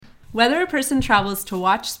Whether a person travels to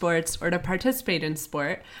watch sports or to participate in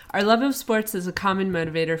sport, our love of sports is a common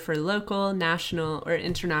motivator for local, national, or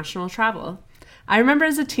international travel. I remember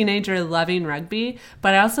as a teenager loving rugby,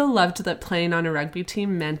 but I also loved that playing on a rugby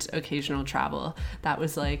team meant occasional travel. That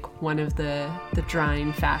was like one of the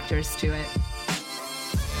drawing factors to it.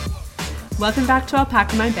 Welcome back to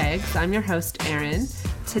Alpaca My Bags. I'm your host, Erin.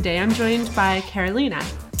 Today I'm joined by Carolina.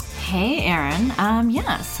 Hey, Erin.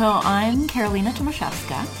 So I'm Carolina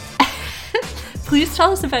Tomaszewska. Please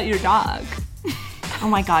tell us about your dog. Oh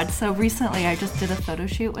my God. So recently I just did a photo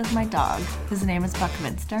shoot with my dog. His name is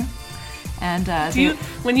Buckminster. And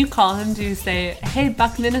when you call him, do you say, "Hey,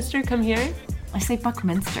 Buckminster, come here"? I say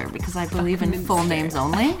Buckminster because I believe in full names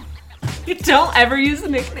only. You don't ever use a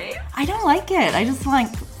nickname? I don't like it. I just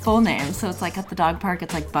like full names. So it's like at the dog park,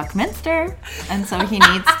 it's like Buckminster. And so he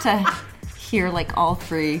needs to hear like all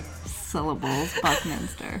three syllables,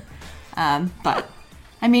 Buckminster. But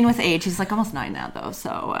I mean, with age, he's like almost 9 now though.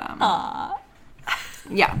 So,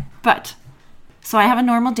 yeah, but so I have a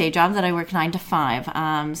normal day job that I work 9 to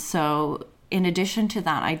 5. So in addition to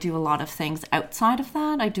that, I do a lot of things outside of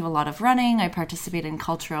that. I do a lot of running. I participate in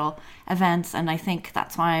cultural events. And I think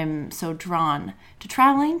that's why I'm so drawn to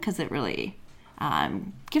traveling, because it really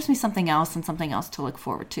gives me something else and something else to look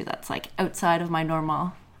forward to that's like outside of my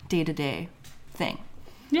normal day-to-day thing.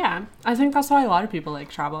 Yeah, I think that's why a lot of people like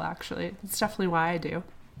travel, actually. It's definitely why I do.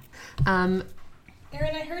 Erin,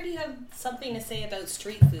 I heard you have something to say about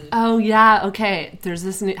street food. Oh, yeah, okay. There's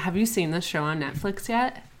this have you seen this show on Netflix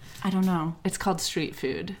yet? I don't know. It's called Street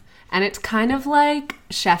Food. And it's kind of like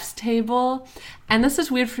Chef's Table. And this is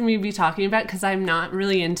weird for me to be talking about because I'm not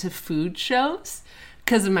really into food shows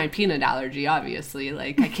because of my peanut allergy, obviously.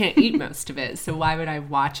 Like, I can't eat most of it, so why would I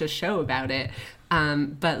watch a show about it?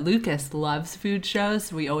 But Lucas loves food shows.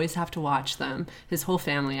 So we always have to watch them. His whole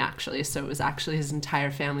family, actually. So it was actually his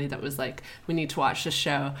entire family that was like, we need to watch the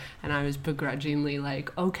show. And I was begrudgingly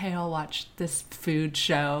like, okay, I'll watch this food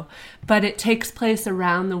show. But it takes place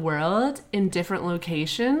around the world in different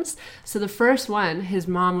locations. So the first one, his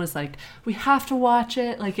mom was like, we have to watch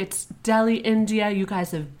it. Like, it's Delhi, India. You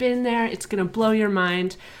guys have been there. It's going to blow your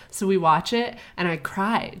mind. So we watch it, and I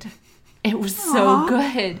cried. It was so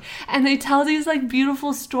good. And they tell these like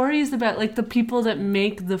beautiful stories about like the people that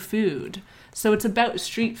make the food. So it's about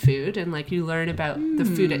street food and like you learn about the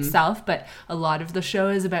food itself, but a lot of the show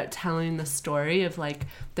is about telling the story of like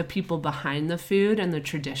the people behind the food and the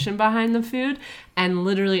tradition behind the food. And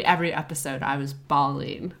literally every episode I was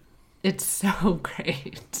bawling. It's so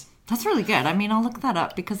great. That's really good. I mean, I'll look that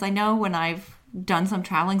up because I know when I've done some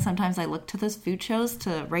traveling, sometimes I look to those food shows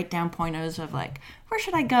to write down pointers of like, where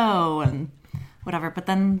should I go and whatever. But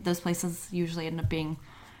then those places usually end up being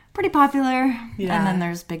pretty popular. Yeah. And then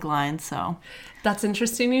there's big lines. So that's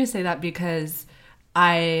interesting you say that because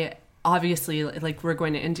I obviously, like, we're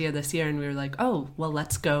going to India this year and we were like, oh, well,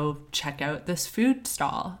 let's go check out this food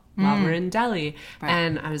stall while we're in Delhi. Right.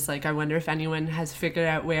 And I was like, I wonder if anyone has figured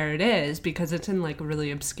out where it is because it's in like a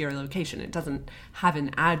really obscure location. It doesn't have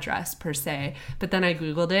an address per se. But then I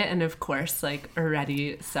Googled it and of course, like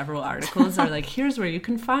already several articles are like, here's where you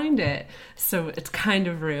can find it. So it's kind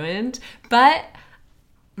of ruined. But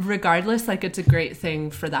regardless, like it's a great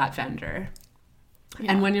thing for that vendor.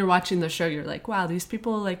 Yeah. And when you're watching the show, you're like, wow, these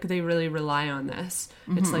people, like, they really rely on this.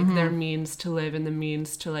 It's like their means to live and the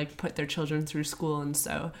means to, like, put their children through school. And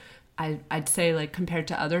so I'd say, like, compared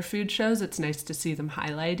to other food shows, it's nice to see them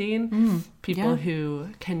highlighting people who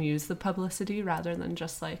can use the publicity rather than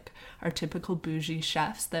just, like, our typical bougie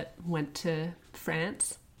chefs that went to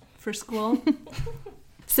France for school.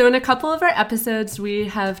 So in a couple of our episodes, we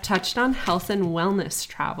have touched on health and wellness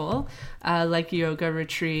travel, like yoga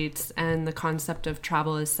retreats and the concept of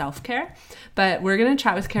travel as self-care. But we're going to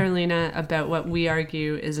chat with Carolina about what we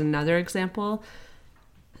argue is another example.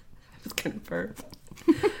 I was going to burp.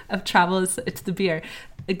 Of travel as, it's the beer.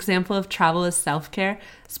 Example of travel as self-care,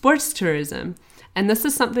 sports tourism. And this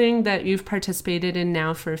is something that you've participated in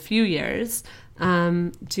now for a few years.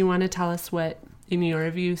 Do you want to tell us what, in your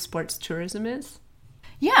view, sports tourism is?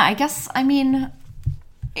 Yeah, I guess, I mean,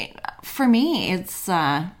 for me, it's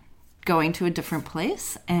going to a different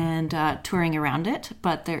place and touring around it,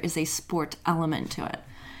 but there is a sport element to it.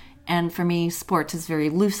 And for me, sport is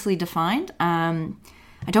very loosely defined. I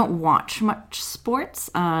don't watch much sports.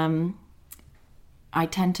 I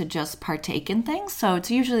tend to just partake in things. So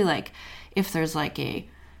it's usually like if there's like a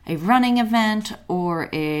running event or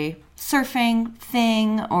a surfing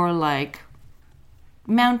thing or like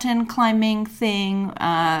mountain climbing thing,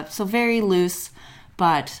 so very loose,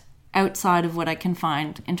 but outside of what I can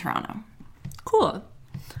find in Toronto. Cool.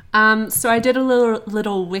 So I did a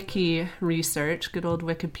little wiki research, good old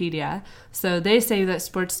Wikipedia. So they say that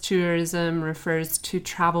sports tourism refers to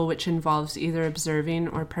travel which involves either observing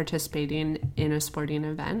or participating in a sporting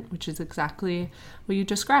event, which is exactly what you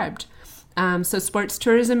described. So sports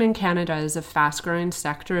tourism in Canada is a fast-growing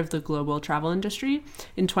sector of the global travel industry.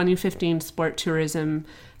 In 2015, sport tourism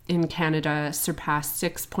in Canada surpassed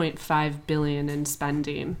 $6.5 billion in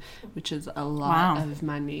spending, which is a lot of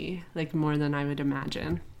money, like more than I would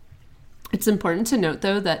imagine. It's important to note,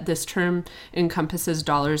 though, that this term encompasses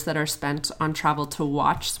dollars that are spent on travel to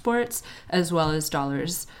watch sports, as well as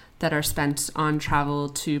dollars that are spent on travel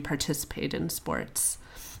to participate in sports.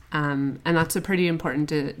 And that's a pretty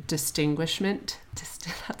important distinguishment.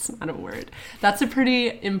 That's not a word. That's a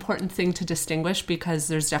pretty important thing to distinguish, because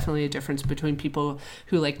there's definitely a difference between people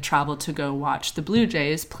who like travel to go watch the Blue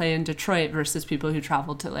Jays play in Detroit versus people who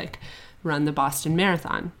travel to like run the Boston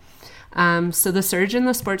Marathon. So the surge in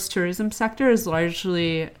the sports tourism sector is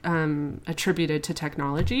largely attributed to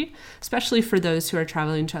technology, especially for those who are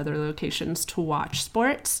traveling to other locations to watch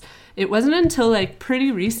sports. It wasn't until like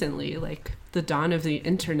pretty recently, like the dawn of the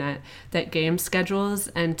internet, that game schedules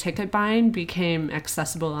and ticket buying became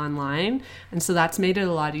accessible online. And so that's made it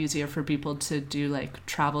a lot easier for people to do like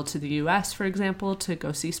travel to the US, for example, to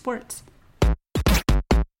go see sports.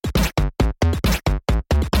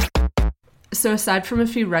 So aside from a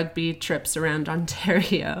few rugby trips around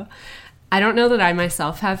Ontario, I don't know that I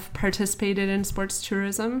myself have participated in sports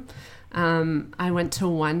tourism. I went to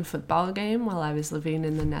one football game while I was living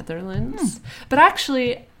in the Netherlands. But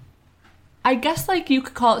actually, I guess like you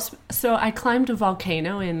could call it, so I climbed a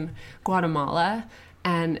volcano in Guatemala,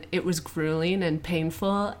 and it was grueling and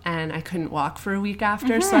painful, and I couldn't walk for a week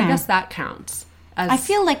after. So I guess that counts. I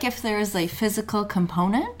feel like if there is a physical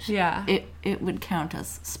component, yeah, it would count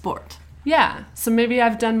as sport. Yeah, so maybe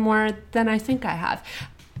I've done more than I think I have.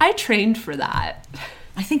 I trained for that.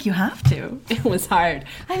 I think you have to. It was hard.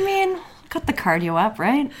 I mean, got the cardio up,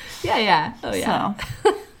 right? Yeah. Oh, yeah.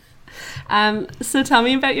 So tell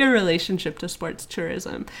me about your relationship to sports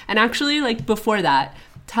tourism. And actually, like before that,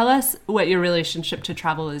 tell us what your relationship to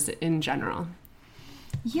travel is in general.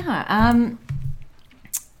 Yeah.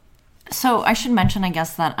 So I should mention, I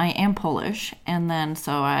guess, that I am Polish. And then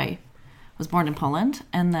so I was born in Poland,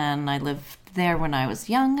 and then I lived there when I was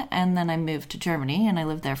young, and then I moved to Germany, and I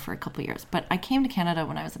lived there for a couple of years. But I came to Canada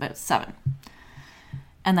when I was about 7.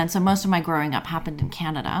 And then so most of my growing up happened in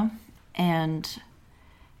Canada, and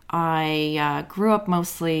I grew up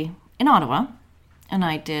mostly in Ottawa, and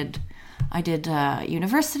I did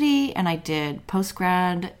university, and I did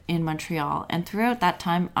postgrad in Montreal, and throughout that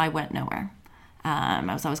time I went nowhere. I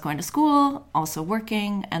was always going to school, also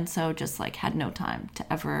working, and so just like had no time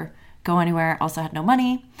to ever go anywhere. Also had no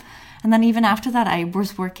money. And then even after that, I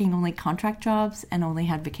was working only contract jobs and only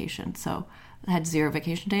had vacation. So I had 0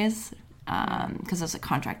 vacation days because as a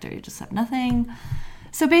contractor, you just have nothing.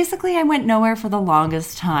 So basically, I went nowhere for the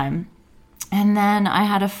longest time. And then I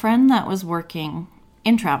had a friend that was working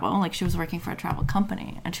in travel. Like she was working for a travel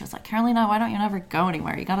company. And she was like, Carolina, why don't you never go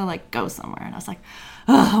anywhere? You got to like go somewhere. And I was like,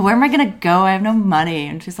 oh, where am I going to go? I have no money.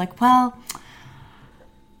 And she's like, well...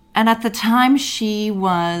 And at the time, she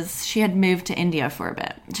had moved to India for a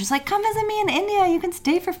bit. She's like, come visit me in India. You can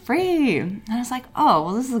stay for free. And I was like, oh,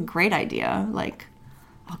 well, this is a great idea. Like,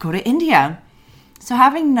 I'll go to India. So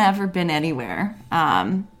having never been anywhere,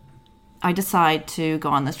 I decide to go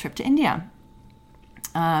on this trip to India.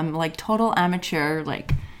 Like total amateur,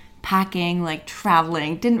 like packing, like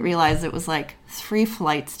traveling. Didn't realize it was like 3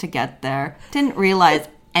 flights to get there. Didn't realize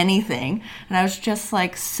anything. And I was just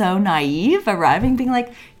like so naive arriving, being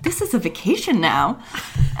like, this is a vacation now.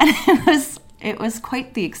 And it was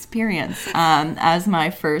quite the experience as my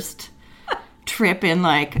first trip in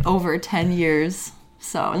like over 10 years.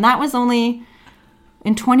 So, and that was only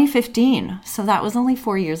in 2015. So that was only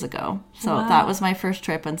 4 years ago. So wow. That was my first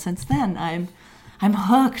trip. And since then I'm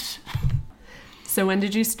hooked. So when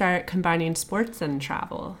did you start combining sports and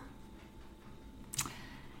travel?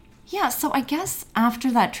 Yeah, so I guess after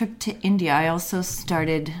that trip to India, I also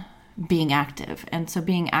started being active. And so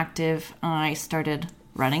being active, I started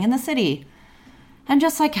running in the city. And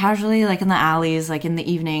just like casually, like in the alleys, like in the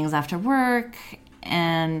evenings after work.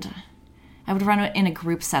 And I would run in a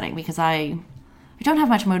group setting because I don't have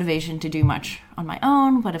much motivation to do much on my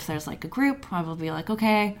own. But if there's like a group, I will be like,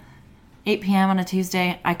 okay, 8 p.m. on a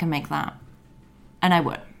Tuesday, I can make that. And I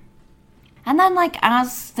would. And then like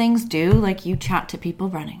as things do, like you chat to people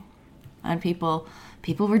running. And people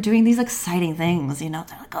were doing these exciting things, you know.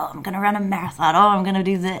 They're like, oh, I'm going to run a marathon. Oh, I'm going to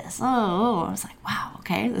do this. Oh, I was like, wow,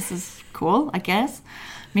 okay, this is cool, I guess.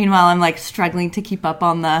 Meanwhile, I'm like struggling to keep up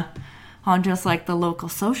on the on just like the local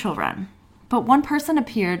social run. But one person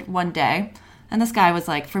appeared one day, and this guy was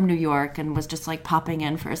like from New York and was just like popping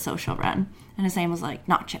in for a social run. And his name was like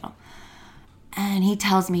Nacho. And he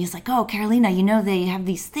tells me, he's like, oh, Carolina, you know, they have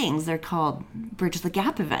these things. They're called Bridge the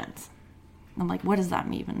Gap events. I'm like, what does that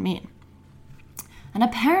even mean? And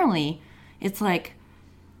apparently it's like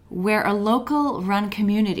where a local run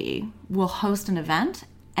community will host an event,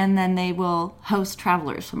 and then they will host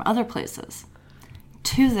travelers from other places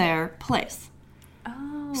to their place.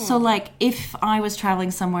 Oh. So like if I was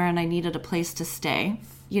traveling somewhere and I needed a place to stay,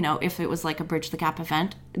 you know, if it was like a Bridge the Gap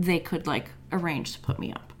event, they could like arrange to put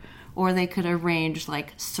me up, or they could arrange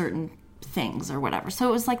like certain things or whatever. So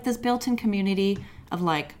it was like this built-in community of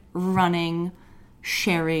like running,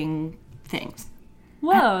 sharing things.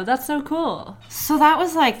 Whoa, that's so cool. So that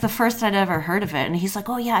was like the first I'd ever heard of it. And he's like,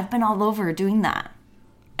 oh yeah, I've been all over doing that.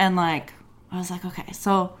 And like, I was like, okay.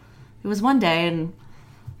 So it was one day, and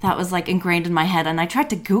that was like ingrained in my head. And I tried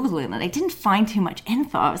to Google it, and I didn't find too much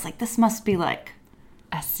info. I was like, this must be like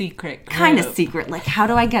a secret group. Kind of secret. Like, how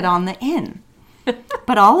do I get on the in?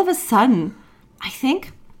 But all of a sudden, I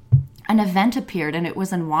think an event appeared, and it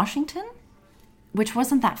was in Washington, which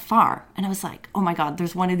wasn't that far. And I was like, oh my God,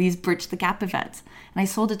 there's one of these Bridge the Gap events. And I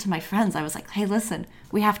sold it to my friends. I was like, hey, listen,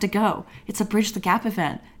 we have to go. It's a Bridge the Gap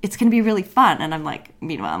event. It's going to be really fun. And I'm like,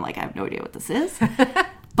 meanwhile, I'm like, I have no idea what this is.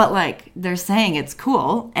 But like, they're saying it's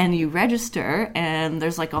cool, and you register, and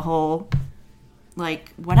there's like a whole,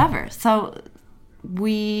 like, whatever. So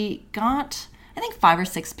we got, I think, 5 or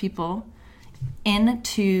 6 people in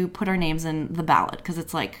to put our names in the ballot, because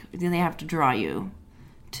it's like they have to draw you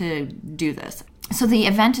to do this. So the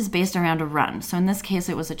event is based around a run. So in this case,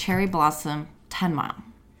 it was a cherry blossom 10-mile.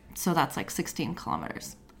 So that's like 16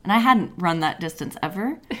 kilometers. And I hadn't run that distance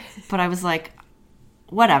ever, but I was like,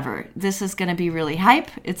 whatever, this is going to be really hype.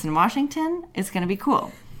 It's in Washington. It's going to be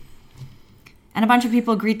cool. And a bunch of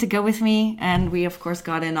people agreed to go with me, and we, of course,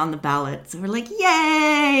 got in on the ballot. So we're like,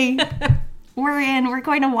 yay! We're in. We're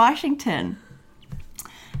going to Washington.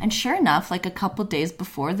 And sure enough, like a couple days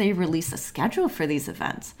before, they release a schedule for these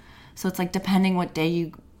events. So it's like, depending what day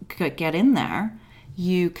you get in there,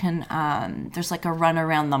 you can, there's like a run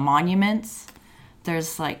around the monuments.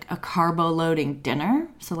 There's like a carbo-loading dinner.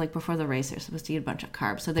 So like before the race, you're supposed to eat a bunch of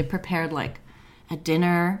carbs. So they prepared like a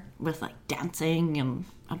dinner with like dancing and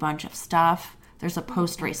a bunch of stuff. There's a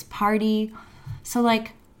post-race party. So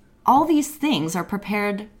like all these things are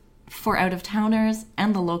prepared for out-of-towners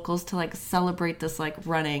and the locals to like celebrate this like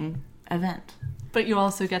running event. But you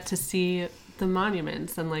also get to see the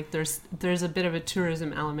monuments, and like there's a bit of a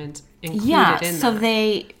tourism element included in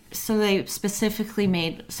that. So they specifically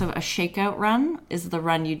made, so a shakeout run is the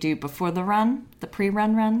run you do before the run, the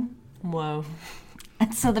pre-run run. Whoa.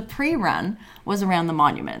 And so the pre-run was around the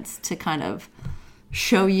monuments to kind of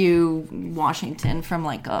show you Washington from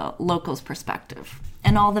like a local's perspective.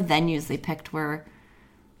 And all the venues they picked were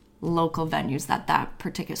local venues that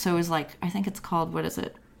particular, so it was like, I think it's called, what is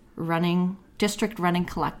it, District Running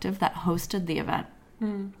Collective that hosted the event.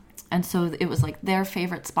 And so it was like their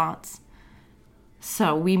favorite spots.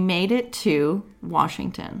 So we made it to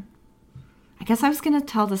Washington. I guess I was going to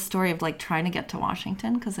tell the story of like trying to get to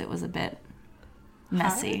Washington, because it was a bit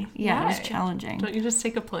messy. Yeah, it was challenging. Don't you just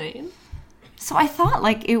take a plane? So I thought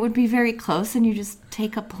like it would be very close and you just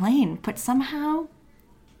take a plane, but somehow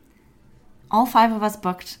all 5 of us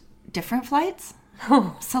booked different flights.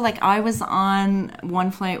 So like I was on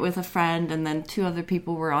one flight with a friend, and then 2 other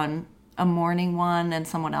people were on a morning one, and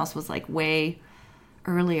someone else was like way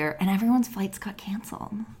earlier, and everyone's flights got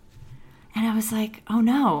canceled. And I was like, oh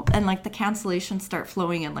no. And like the cancellations start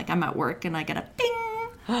flowing in, like I'm at work and I get a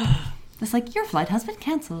ping. It's like, your flight has been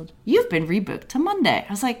canceled. You've been rebooked to Monday.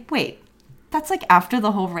 I was like, wait, that's like after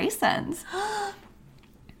the whole race ends.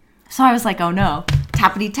 So I was like, oh no.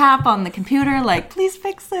 Tappity tap on the computer, like, please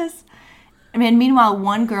fix this. I mean, meanwhile,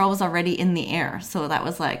 one girl was already in the air. So that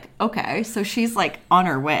was like, okay. So she's like on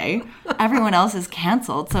her way. Everyone else is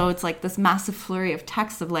canceled. So it's like this massive flurry of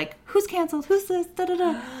texts of like, who's canceled? Who's this? Da, da,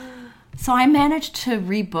 da. So I managed to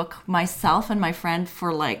rebook myself and my friend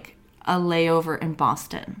for like a layover in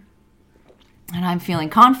Boston. And I'm feeling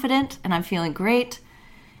confident and I'm feeling great.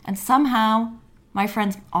 And somehow my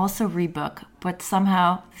friends also rebook, but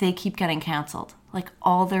somehow they keep getting canceled. Like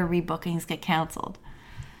all their rebookings get canceled.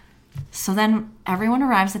 So then everyone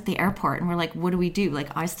arrives at the airport and we're like, what do we do? Like,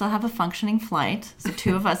 I still have a functioning flight. So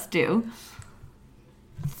 2 of us do.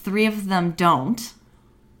 3 of them don't.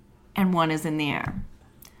 And 1 is in the air.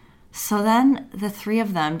 So then the 3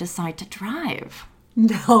 of them decide to drive.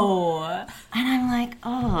 No. And I'm like,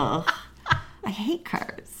 oh, I hate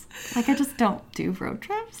cars. Like, I just don't do road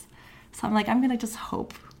trips. So I'm like, I'm going to just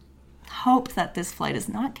hope hope that this flight is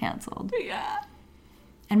not canceled. Yeah.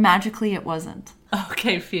 And magically it wasn't.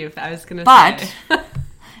 Okay, phew. I was going to But say.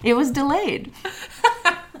 it was delayed.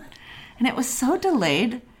 And it was so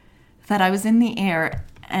delayed that I was in the air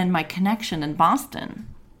and my connection in Boston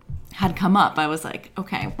had come up. I was like,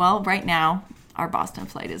 okay, well, right now our Boston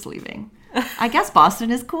flight is leaving. I guess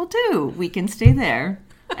Boston is cool too. We can stay there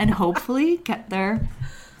and hopefully get there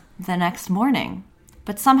the next morning.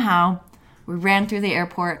 But somehow we ran through the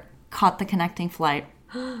airport, caught the connecting flight,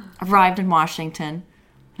 arrived in Washington,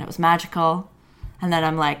 and it was magical. And then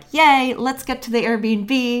I'm like, yay, let's get to the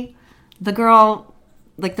Airbnb. The girl,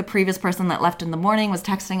 like the previous person that left in the morning, was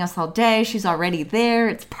texting us all day. She's already there.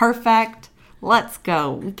 It's perfect. Let's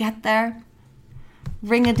go. We get there.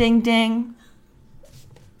 Ring-a-ding-ding.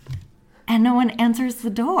 And no one answers the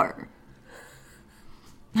door.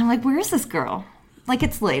 And I'm like, where is this girl? Like,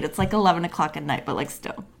 it's late. It's like 11 o'clock at night, but like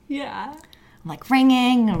still. Yeah. I'm like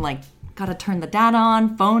ringing. I'm like, gotta turn the data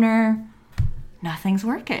on, phone her. Nothing's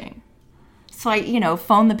working. So I,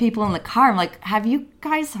 phone the people in the car. I'm like, have you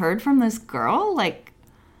guys heard from this girl? Like,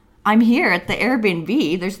 I'm here at the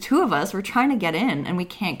Airbnb. There's 2 of us. We're trying to get in, and we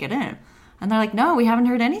can't get in. And they're like, no, we haven't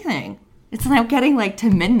heard anything. It's now getting like to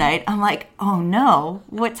midnight. I'm like, oh no,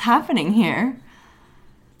 what's happening here?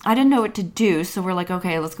 I didn't know what to do. So we're like,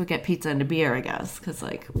 okay, let's go get pizza and a beer, I guess. Because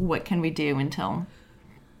like, what can we do until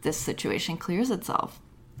this situation clears itself?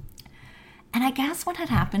 And I guess what had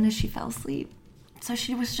happened is she fell asleep. So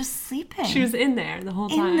she was just sleeping. She was in there the whole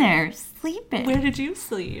time. In there, sleeping. Where did you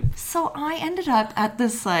sleep? So I ended up at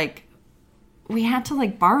this, like, we had to,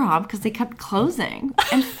 like, bar hop because they kept closing.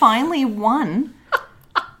 And finally one,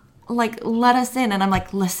 like, let us in. And I'm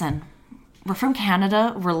like, listen, we're from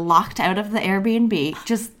Canada. We're locked out of the Airbnb.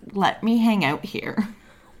 Just let me hang out here.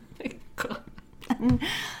 My God. And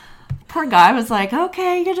poor guy was like,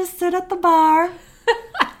 okay, you just sit at the bar.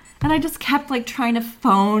 And I just kept, like, trying to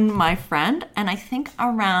phone my friend. And I think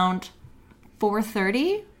around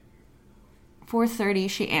 4:30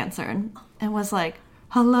 she answered and was like,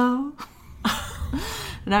 hello?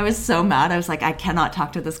 And I was so mad. I was like, I cannot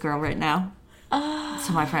talk to this girl right now.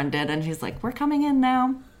 So my friend did. And she's like, we're coming in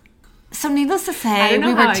now. So needless to say,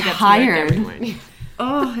 we were tired.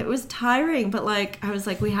 Oh, it was tiring. But, like, I was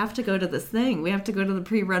like, we have to go to this thing. We have to go to the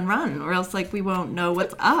pre-run run. Or else, like, we won't know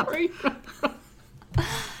what's up.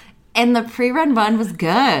 And the pre-run run was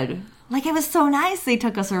good. Like, it was so nice. They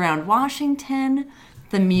took us around Washington.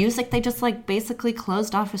 The music, they just, like, basically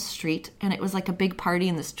closed off a street. And it was, like, a big party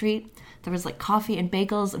in the street. There was, like, coffee and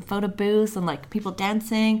bagels and photo booths and, like, people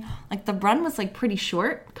dancing. Like, the run was, like, pretty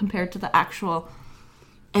short compared to the actual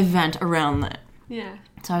event around it. Yeah.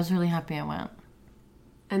 So I was really happy I went.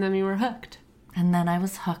 And then you were hooked. And then I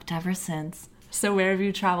was hooked ever since. So where have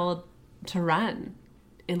you traveled to run?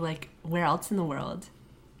 In, like, where else in the world?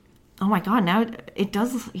 Oh my God, now it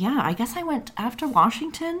does, yeah, I guess I went after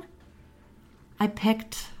Washington. I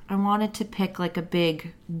wanted to pick like a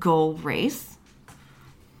big goal race.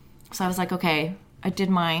 So I was like, okay, I did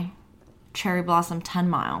my Cherry Blossom 10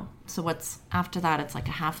 mile. So what's after that? It's like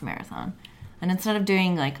a half marathon. And instead of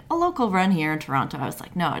doing like a local run here in Toronto, I was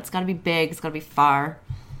like, no, it's got to be big. It's got to be far.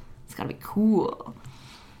 It's got to be cool.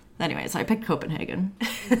 Anyway, so I picked Copenhagen.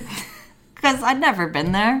 Because I'd never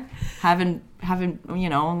been there. Haven't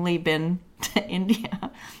only been to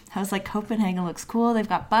India. I was like, Copenhagen looks cool. They've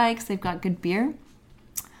got bikes. They've got good beer.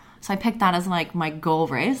 So I picked that as like my goal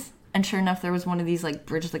race. And sure enough, there was one of these like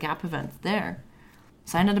Bridge the Gap events there.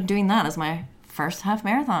 So I ended up doing that as my first half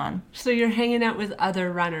marathon. So you're hanging out with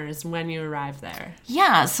other runners when you arrive there?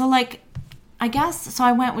 Yeah. So like, I guess, so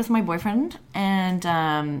I went with my boyfriend and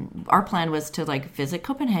our plan was to like visit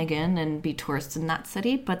Copenhagen and be tourists in that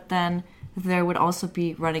city. But then there would also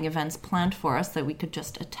be running events planned for us that we could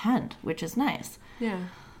just attend, which is nice. Yeah.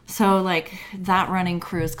 So, like, that running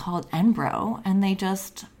crew is called Enbro, and they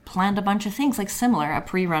just planned a bunch of things, like similar, a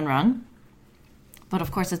pre-run run. But,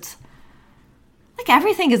 of course, it's, like,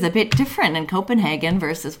 everything is a bit different in Copenhagen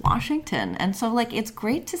versus Washington. And so, like, it's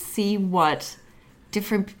great to see what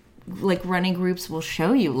different, like, running groups will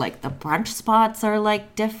show you. Like, the brunch spots are,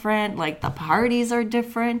 like, different. Like, the parties are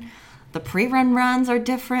different. The pre-run runs are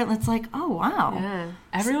different. It's like, oh, wow. Yeah.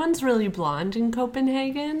 Everyone's really blonde in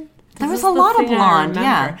Copenhagen. There was a lot of blonde,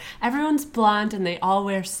 yeah. Everyone's blonde and they all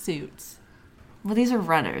wear suits. Well, these are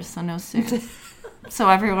runners, so no suits. So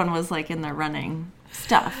everyone was, like, in their running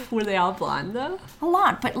stuff. Were they all blonde, though? A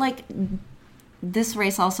lot. But, like, this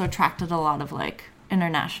race also attracted a lot of, like,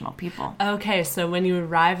 international people. Okay, so when you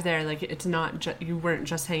arrived there, like, it's not you weren't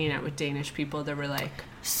just hanging out with Danish people. There were like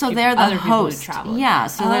they're the host. Yeah,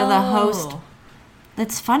 so they're the host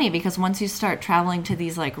it's funny because once you start traveling to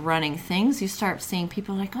these like running things, you start seeing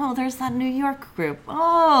people like, oh, there's that New York group.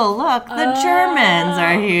 Oh, look, the Germans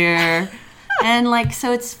are here. And like,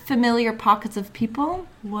 so it's familiar pockets of people.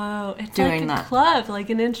 Whoa, it's doing like a that. club, like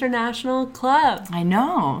an international club. I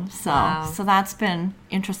know. So that's been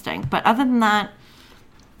interesting. But other than that,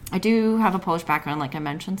 I do have a Polish background, like I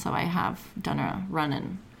mentioned. So I have done a run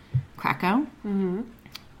in Krakow.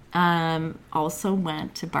 Also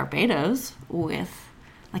went to Barbados with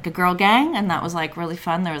like a girl gang, and that was like really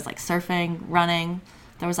fun. There was like surfing, running.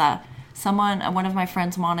 There was one of my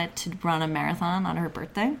friends wanted to run a marathon on her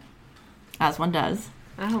birthday, as one does.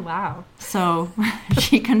 Oh, wow. So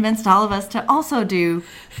she convinced all of us to also do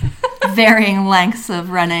varying lengths of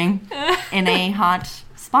running in a hot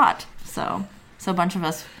spot. So a bunch of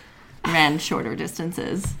us ran shorter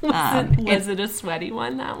distances. Was it a sweaty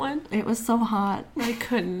one, that one? It was so hot. I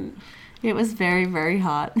couldn't. It was very, very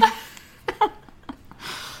hot.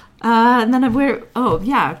 And then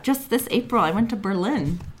just this April I went to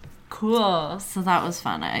Berlin. Cool. So that was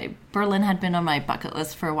fun. Berlin had been on my bucket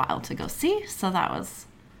list for a while to go see, so that was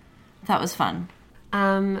fun.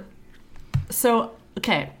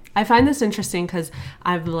 Okay, I find this interesting because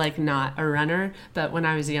I'm like not a runner, but when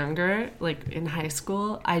I was younger, like in high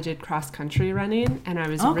school, I did cross country running, and I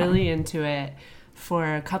was really into it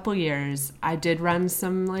for a couple years. I did run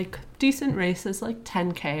some like decent races, like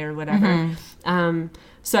 10K or whatever.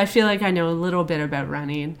 So I feel like I know a little bit about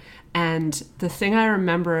running. And the thing I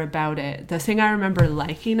remember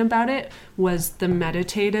liking about it was the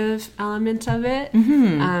meditative element of it.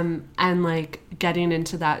 And like getting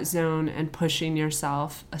into that zone and pushing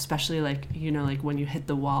yourself, especially like, like when you hit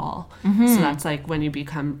the wall. So that's like when you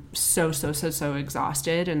become so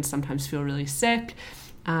exhausted and sometimes feel really sick.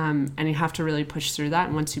 And you have to really push through that.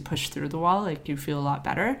 And once you push through the wall, like you feel a lot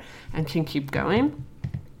better and can keep going.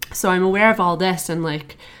 So I'm aware of all this, and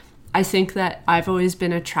like I think that I've always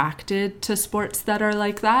been attracted to sports that are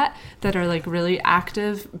like that are like really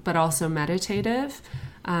active but also meditative.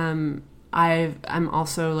 I'm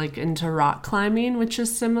also like into rock climbing, which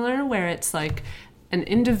is similar, where it's like an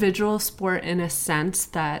individual sport in a sense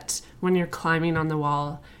that when you're climbing on the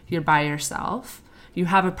wall, you're by yourself. You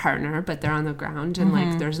have a partner, but they're on the ground, and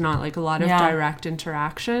like there's not like a lot of direct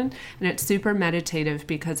interaction, and it's super meditative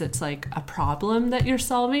because it's like a problem that you're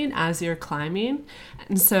solving as you're climbing.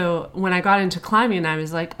 And so when I got into climbing, I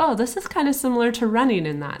was like, oh, this is kind of similar to running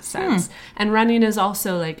in that sense. And running is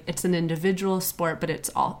also like, it's an individual sport, but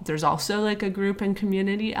there's also like a group and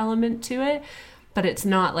community element to it, but it's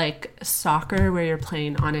not like soccer where you're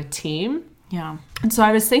playing on a team. Yeah. And so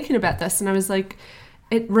I was thinking about this, and I was like,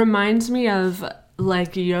 it reminds me of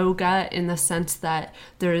like yoga in the sense that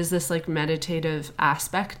there is this like meditative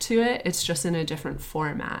aspect to it. It's just in a different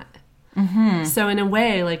format. So in a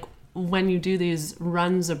way, like when you do these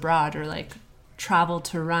runs abroad or like travel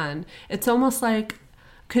to run, it's almost like,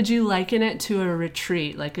 could you liken it to a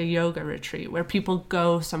retreat, like a yoga retreat, where people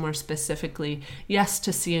go somewhere specifically, yes,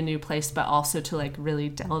 to see a new place, but also to like really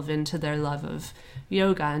delve into their love of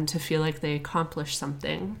yoga and to feel like they accomplished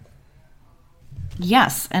something.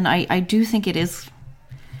 Yes, and I do think it is.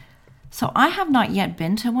 So I have not yet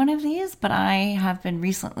been to one of these, but I have been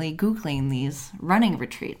recently Googling these running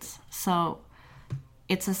retreats. So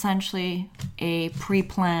it's essentially a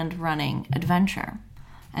pre-planned running adventure.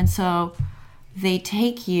 And so they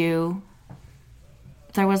take you,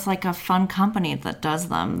 there was like a fun company that does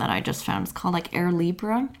them that I just found. It's called like Air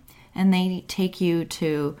Libre. And they take you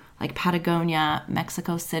to like Patagonia,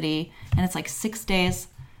 Mexico City, and it's like 6 days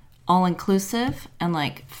all inclusive, and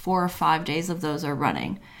like 4 or 5 days of those are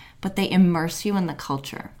running, but they immerse you in the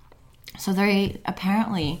culture. So they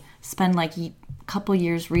apparently spend like a couple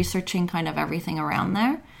years researching kind of everything around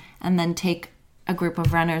there, and then take a group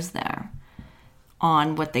of runners there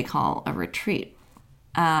on what they call a retreat.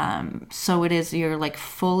 So it is, you're like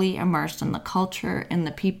fully immersed in the culture, in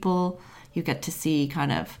the people. You get to see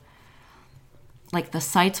kind of like the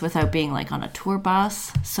sights without being like on a tour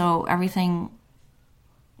bus. So everything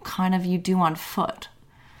kind of you do on foot.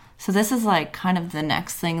 So this is like kind of the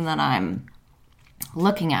next thing that I'm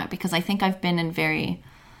looking at, because I think I've been in very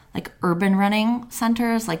like urban running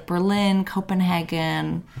centers like Berlin,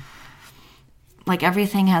 Copenhagen. Like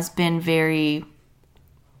everything has been very,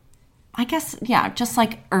 I guess, yeah, just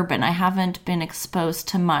like urban. I haven't been exposed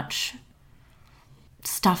to much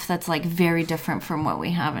stuff that's like very different from what we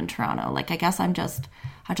have in Toronto. Like I guess I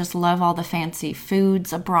just love all the fancy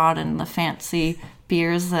foods abroad and the fancy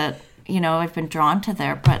beers that, I've been drawn to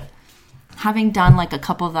there. But having done like a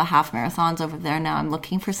couple of the half marathons over there now, I'm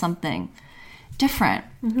looking for something different.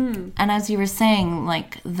 And as you were saying,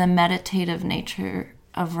 like the meditative nature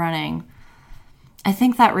of running, I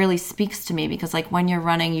think that really speaks to me because, like, when you're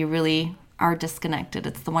running, you really are disconnected.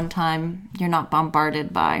 It's the one time you're not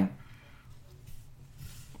bombarded by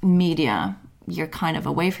media. You're kind of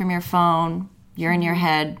away from your phone. You're in your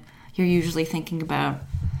head. You're usually thinking about,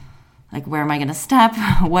 like, where am I going to step?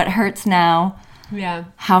 What hurts now? Yeah.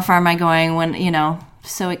 How far am I going when, you know?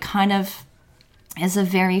 So it kind of is a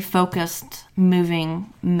very focused,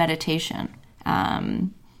 moving meditation.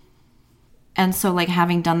 And so, like,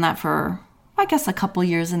 having done that for, I guess, a couple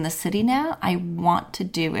years in the city now, I want to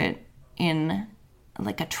do it in,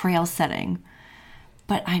 like, a trail setting.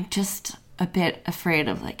 But I'm just a bit afraid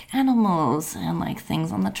of, like, animals and, like,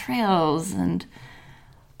 things on the trails. And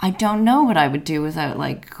I don't know what I would do without,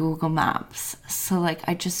 like, Google Maps. So, like,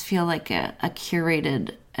 I just feel like a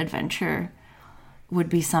curated adventure would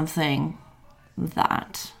be something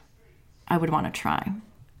that I would want to try.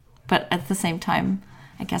 But at the same time,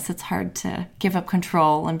 I guess it's hard to give up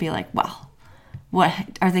control and be like, well, what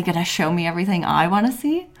are they going to show me everything I want to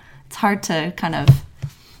see? It's hard to kind of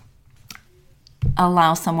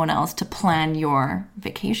allow someone else to plan your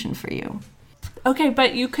vacation for you. Okay,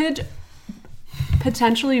 but you could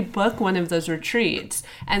potentially book one of those retreats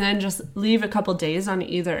and then just leave a couple days on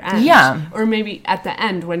either end. Yeah. Or maybe at the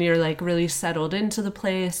end when you're, like, really settled into the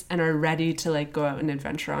place and are ready to, like, go out and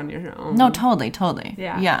adventure on your own. No, totally.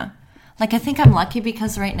 Yeah. Like, I think I'm lucky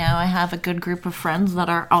because right now I have a good group of friends that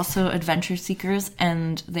are also adventure seekers,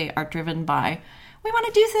 and they are driven by, we want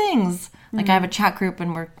to do things. Like, I have a chat group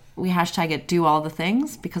and we hashtag it do all the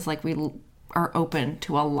things because, like, we are open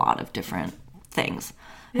to a lot of different things.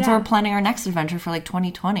 And so we're planning our next adventure for, like,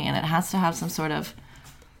 2020, and it has to have some sort of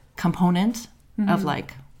component of,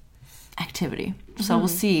 like, activity. So we'll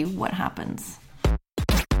see what happens.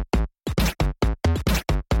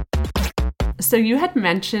 So you had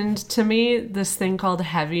mentioned to me this thing called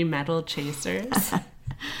heavy metal chasers.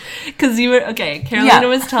 Because Carolina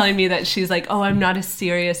was telling me that she's like, oh, I'm not a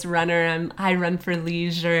serious runner. I run for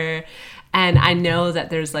leisure. And I know that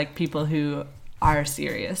there's, like, people who are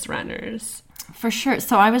serious runners. For sure.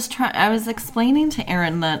 So I was explaining to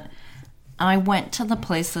Erin that I went to the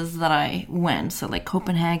places that I went. So, like,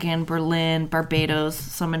 Copenhagen, Berlin, Barbados,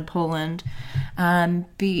 some in Poland,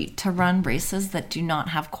 to run races that do not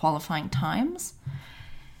have qualifying times.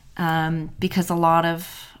 Because a lot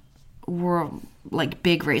of like,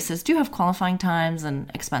 big races do have qualifying times and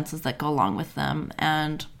expenses that go along with them.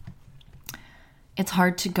 And it's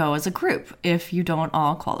hard to go as a group if you don't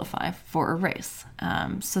all qualify for a race.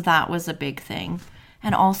 So that was a big thing.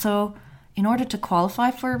 And also, in order to qualify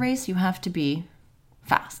for a race, you have to be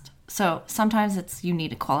fast. So sometimes you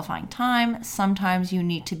need a qualifying time. Sometimes you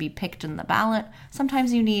need to be picked in the ballot.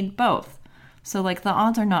 Sometimes you need both. So, like, the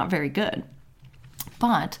odds are not very good.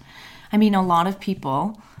 But, I mean, a lot of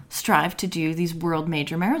people strive to do these world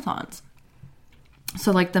major marathons.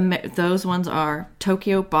 So, like, those ones are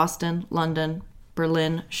Tokyo, Boston, London,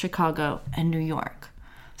 Berlin, Chicago, and New York.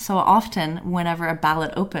 So often, whenever a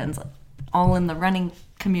ballot opens, all in the running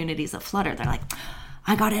communities that flutter, they're like,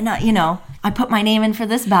 I got in, I put my name in for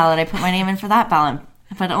this ballot, I put my name in for that ballot.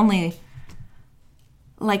 But only,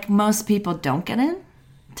 like, most people don't get in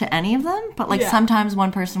to any of them. But, like, sometimes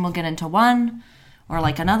one person will get into one, or,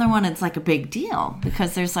 like, another one, it's, like, a big deal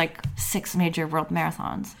because there's, like, 6 major world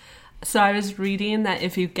marathons. So I was reading that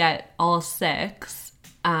if you get all 6...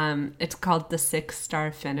 it's called the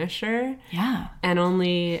 6-star finisher. Yeah. And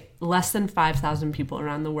only less than 5,000 people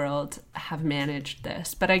around the world have managed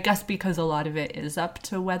this. But I guess because a lot of it is up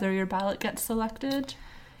to whether your ballot gets selected.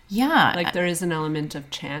 Yeah. Like, there is an element of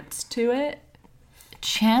chance to it.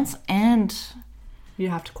 Chance and... You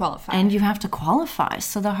have to qualify. And you have to qualify.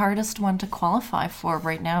 So the hardest one to qualify for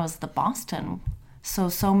right now is the Boston.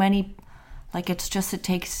 So many... Like, it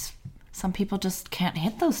takes... Some people just can't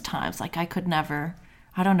hit those times. Like, I could never...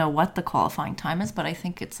 I don't know what the qualifying time is, but I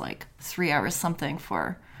think it's like 3 hours something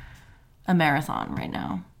for a marathon right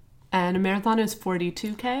now. And a marathon is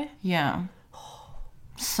 42K? Yeah.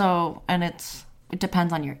 So, and it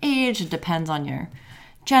depends on your age, it depends on your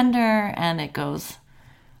gender, and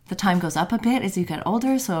the time goes up a bit as you get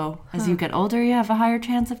older. So as you get older, you have a higher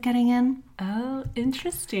chance of getting in. Oh,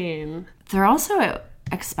 interesting. They're also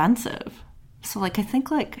expensive. So, like, I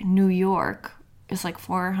think, like, New York is like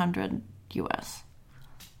 $400 US.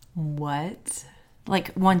 What?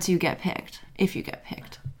 Like, once you get picked, if you get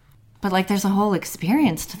picked. But, like, there's a whole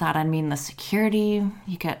experience to that. I mean, the security,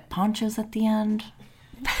 you get ponchos at the end.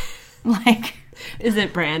 Like... Is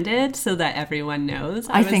it branded so that everyone knows?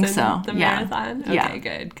 I think so. The marathon? Okay, yeah.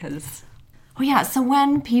 Good, because... Oh, yeah, so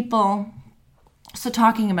when people... So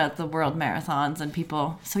talking about the world marathons and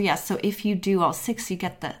people... So, yeah, so if you do all 6, you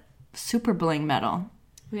get the Super Bling medal.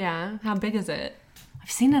 Yeah, how big is it?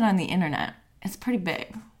 I've seen it on the internet. It's pretty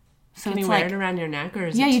big. So Can it's you wear like, it around your neck, or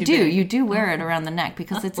is yeah, it you too do. big? You do wear it around the neck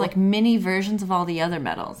because it's like mini versions of all the other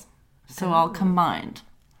medals. So all combined.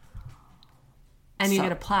 And you So-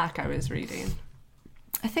 get a plaque, I was reading.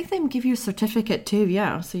 I think they give you a certificate too,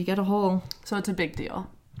 yeah. So you get a whole So it's a big deal.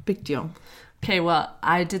 big deal. Okay, well,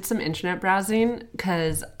 I did some internet browsing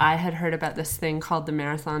because I had heard about this thing called the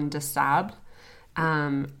Marathon des Sables.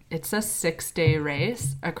 It's a 6-day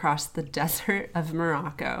race across the desert of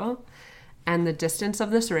Morocco. And the distance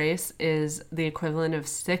of this race is the equivalent of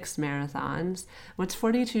 6 marathons. What's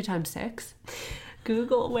 42 times 6?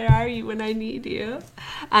 Google, where are you when I need you?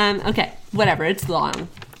 Okay, whatever, it's long.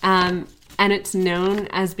 And it's known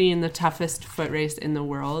as being the toughest foot race in the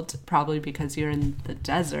world, probably because you're in the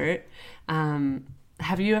desert.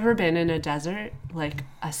 Have you ever been in a desert, like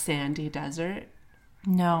a sandy desert?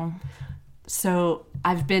 No. So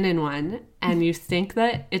I've been in one, and you think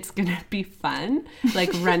that it's going to be fun, like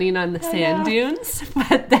running on the sand dunes.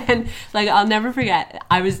 But then, like, I'll never forget,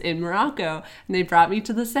 I was in Morocco, and they brought me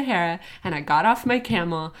to the Sahara, and I got off my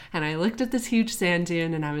camel, and I looked at this huge sand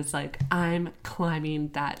dune, and I was like, I'm climbing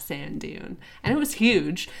that sand dune. And it was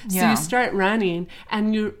huge. So Yeah. you start running,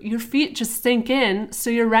 and your feet just sink in, so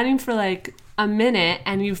you're running for, like, a minute,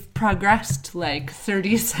 and you've progressed like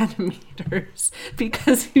 30 centimeters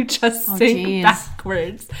because you just sink geez.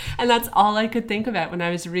 backwards. And that's all I could think about when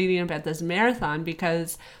I was reading about this marathon,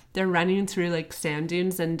 because they're running through like sand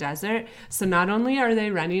dunes and desert. So not only are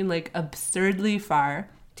they running like absurdly far,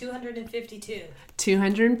 252.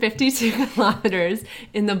 252 kilometers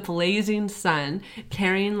in the blazing sun,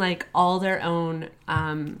 carrying like all their own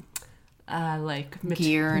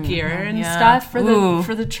Gear and- and yeah. stuff Ooh.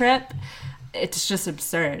 for the trip. It's just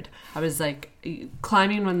absurd. I was like,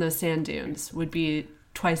 climbing one of those sand dunes would be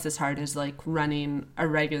twice as hard as like running a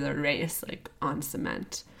regular race like on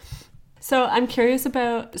cement. So I'm curious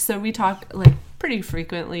about, so we talk like pretty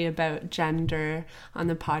frequently about gender on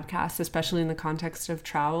the podcast, especially in the context of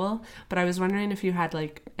travel, but I was wondering if you had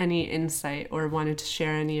like any insight or wanted to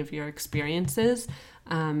share any of your experiences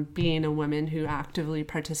being a woman who actively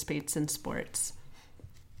participates in sports.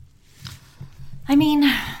 I mean,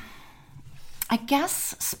 I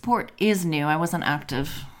guess sport is new. I wasn't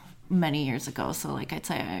active many years ago. So like I'd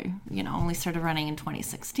say I, only started running in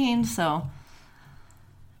 2016. So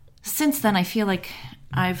since then, I feel like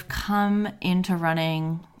I've come into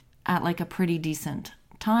running at like a pretty decent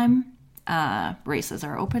time. Races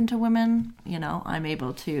are open to women. I'm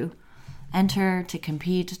able to enter, to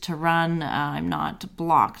compete, to run. I'm not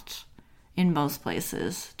blocked in most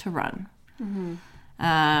places to run.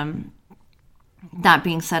 Mm-hmm. That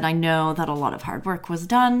being said, I know that a lot of hard work was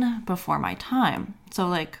done before my time. So,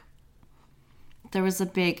 like, there was a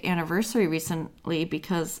big anniversary recently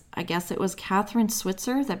because I guess it was Catherine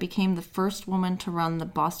Switzer that became the first woman to run the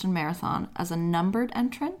Boston Marathon as a numbered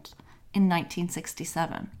entrant in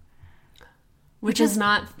 1967. Which is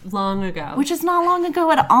not long ago. Which is not long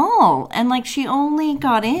ago at all. And, like, she only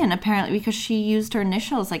got in, apparently, because she used her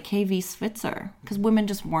initials, like KV Switzer, because women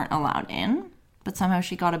just weren't allowed in. But somehow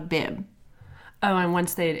she got a bib. Oh, and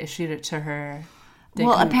once they had issued it to her, they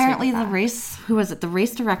well, couldn't take apparently it the back. race, who was it? The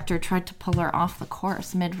race director tried to pull her off the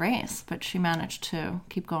course mid-race, but she managed to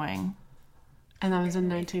keep going. And that was in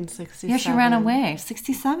 1967. Yeah, she ran away.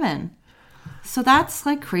 67. So that's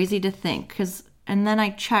like crazy to think. And then I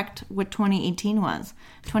checked what 2018 was.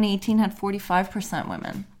 2018 had 45%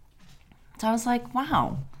 women. So I was like,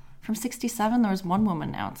 wow. From 67, there was one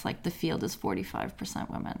woman now. It's like the field is 45%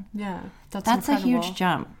 women. Yeah, that's a incredible. huge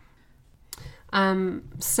jump.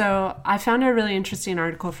 So I found a really interesting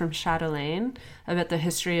article from Chatelaine about the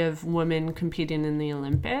history of women competing in the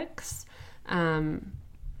Olympics.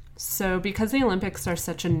 So because the Olympics are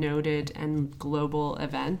such a noted and global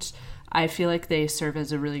event, I feel like they serve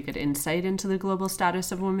as a really good insight into the global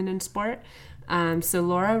status of women in sport. So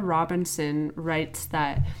Laura Robinson writes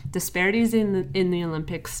that disparities in the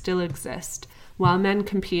Olympics still exist. While men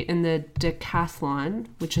compete in the decathlon,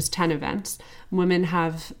 which is 10 events, women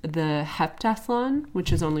have the heptathlon,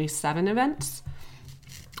 which is only 7 events.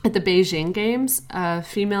 At the Beijing Games, a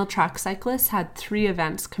female track cyclist had 3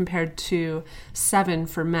 events compared to 7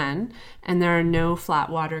 for men, and there are no flat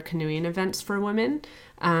water canoeing events for women,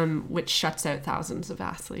 which shuts out thousands of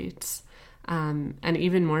athletes. And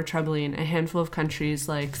even more troubling, a handful of countries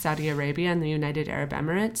like Saudi Arabia and the United Arab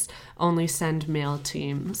Emirates only send male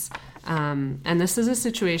teams. And this is a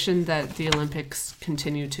situation that the Olympics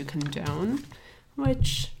continue to condone,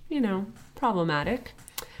 which,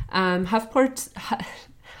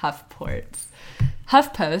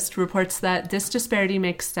 HuffPost reports that this disparity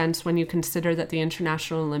makes sense when you consider that the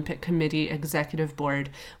International Olympic Committee Executive Board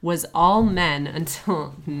was all men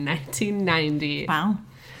until 1990. Wow.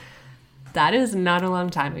 That is not a long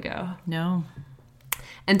time ago. No.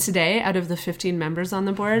 And today, out of the 15 members on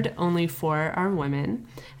the board, only 4 are women.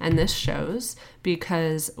 And this shows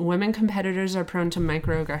because women competitors are prone to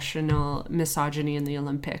microaggressional misogyny in the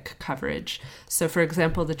Olympic coverage. So, for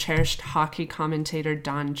example, the cherished hockey commentator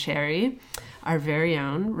Don Cherry, our very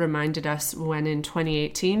own, reminded us when in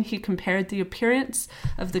 2018 he compared the appearance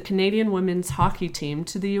of the Canadian women's hockey team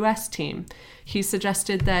to the U.S. team. He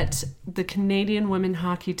suggested that the Canadian women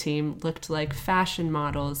hockey team looked like fashion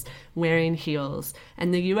models wearing heels,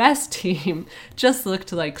 and the U.S. team just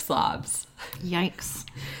looked like slobs. Yikes.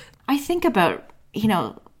 I think about,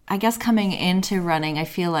 I guess coming into running, I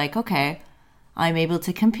feel like, okay, I'm able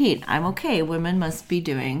to compete. I'm okay. Women must be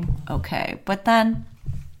doing okay. But then,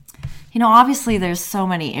 obviously there's so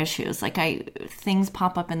many issues. Like things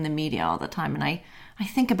pop up in the media all the time, and I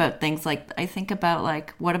think about things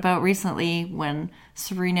like, what about recently when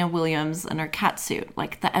Serena Williams and her catsuit,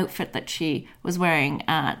 like the outfit that she was wearing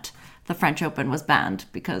at the French Open was banned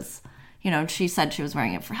because, she said she was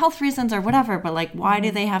wearing it for health reasons or whatever, but like, why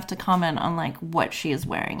do they have to comment on like what she is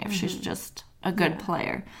wearing if she's just a good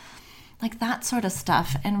player? Like that sort of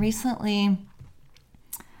stuff. And recently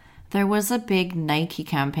there was a big Nike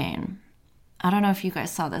campaign. I don't know if you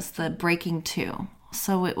guys saw this, the Breaking 2.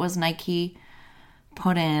 So it was Nike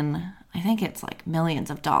put in, I think it's like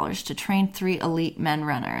millions of dollars to train 3 elite men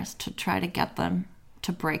runners to try to get them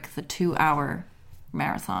to break the 2-hour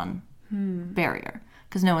marathon barrier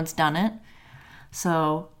because no one's done it.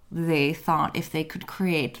 So they thought if they could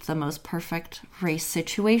create the most perfect race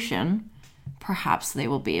situation, perhaps they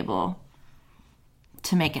will be able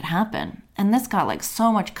to make it happen. And this got like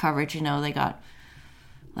so much coverage, they got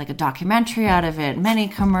like a documentary out of it, many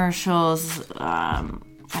commercials.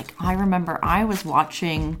 Like I remember I was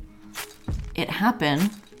watching it happen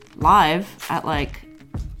live at like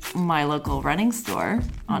my local running store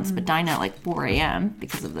on Spadina at like 4 a.m.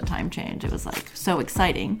 because of the time change. It was like so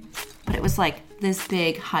exciting, but it was like this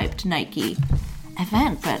big hyped Nike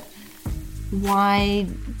event. But why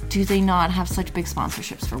do they not have such big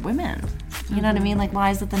sponsorships for women? You know what I mean? Like, why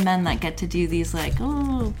is it the men that get to do these like,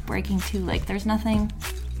 Breaking 2? Like, there's nothing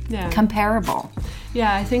comparable.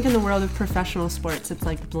 Yeah, I think in the world of professional sports, it's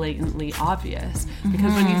like blatantly obvious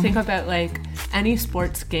because when you think about like any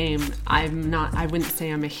sports game, I wouldn't say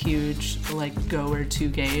I'm a huge like goer to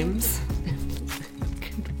games.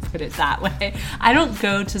 Put it that way. I don't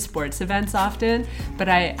go to sports events often, but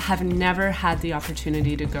I have never had the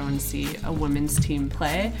opportunity to go and see a women's team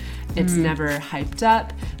play. It's never hyped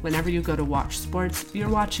up. Whenever you go to watch sports, you're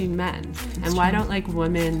watching men. And why don't like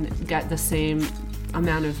women get the same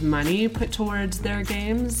amount of money put towards their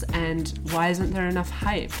games, and why isn't there enough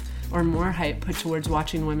hype or more hype put towards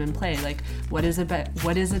watching women play? Like, what is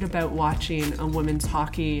it about watching a women's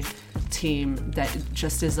hockey team that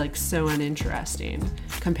just is like so uninteresting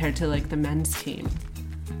compared to like the men's team?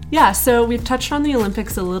 Yeah, so we've touched on the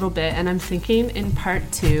Olympics a little bit, and I'm thinking in part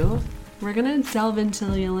 2 we're gonna delve into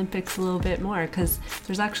the Olympics a little bit more because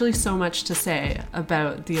there's actually so much to say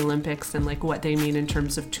about the Olympics and like what they mean in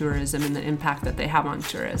terms of tourism and the impact that they have on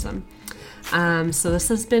tourism. So this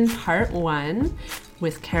has been part 1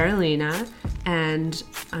 with Carolina, and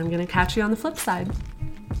I'm gonna catch you on the flip side.